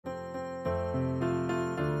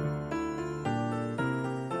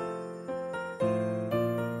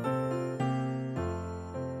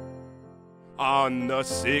On the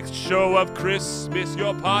sixth show of Christmas,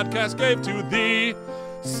 your podcast gave to thee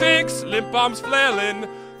 6 limp arms flailing,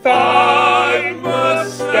 5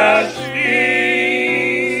 mustaches,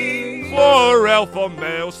 4 alpha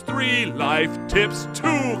males, 3 life tips,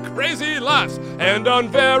 2 crazy laughs, and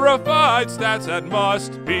unverified stats that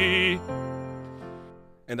must be.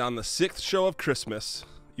 And on the 6th show of Christmas,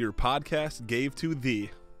 your podcast gave to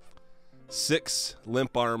thee 6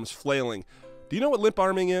 limp arms flailing. Do you know what limp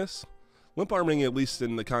arming is? Limp arming, at least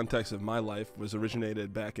in the context of my life, was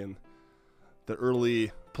originated back in the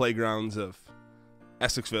early playgrounds of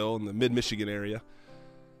Essexville in the mid-Michigan area.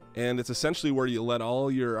 And it's essentially where you let all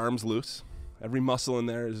your arms loose. Every muscle in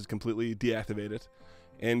there is completely deactivated.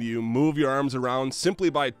 And you move your arms around simply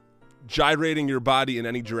by gyrating your body in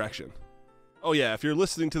any direction. Oh yeah, if you're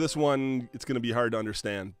listening to this one, it's going to be hard to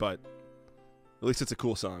understand, but at least it's a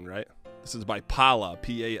cool song, right? This is by Pala,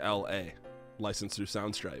 P-A-L-A, licensed through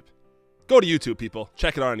Soundstripe. Go to YouTube, people.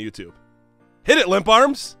 Check it out on YouTube. Hit it, limp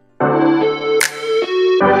arms!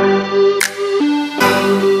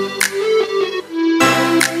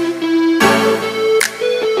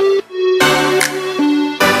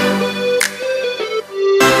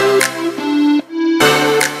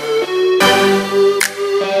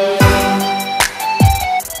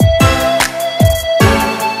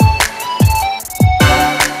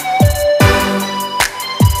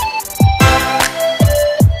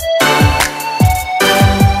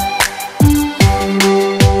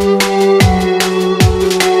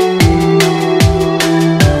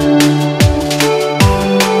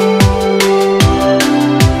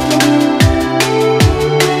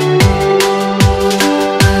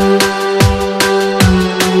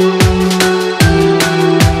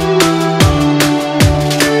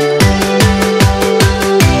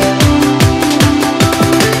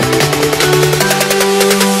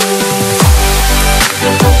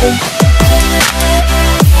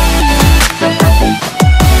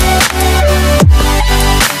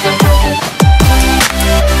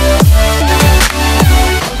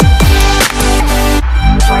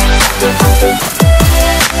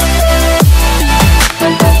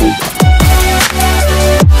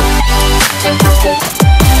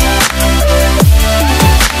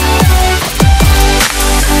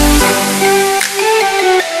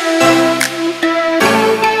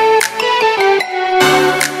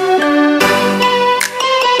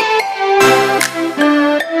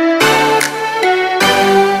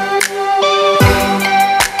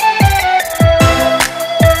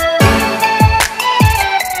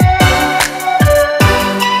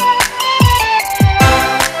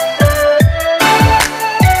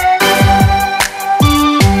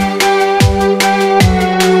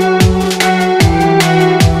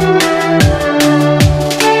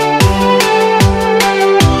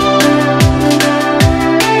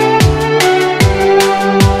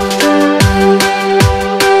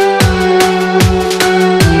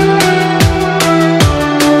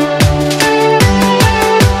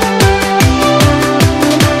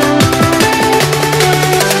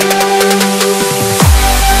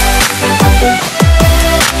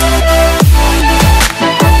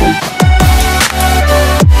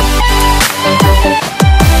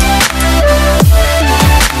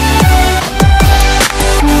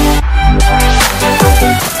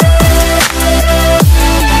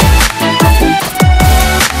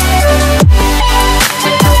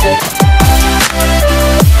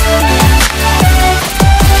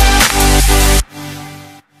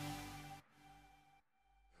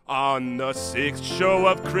 On the 6th show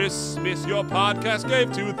of Christmas, your podcast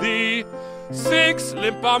gave to thee 6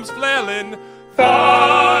 limp arms flailing,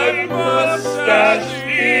 5 mustaches,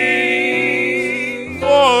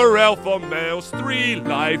 4 alpha males, 3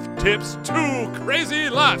 life tips, 2 crazy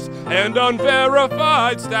laughs, and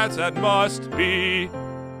unverified stats that must be.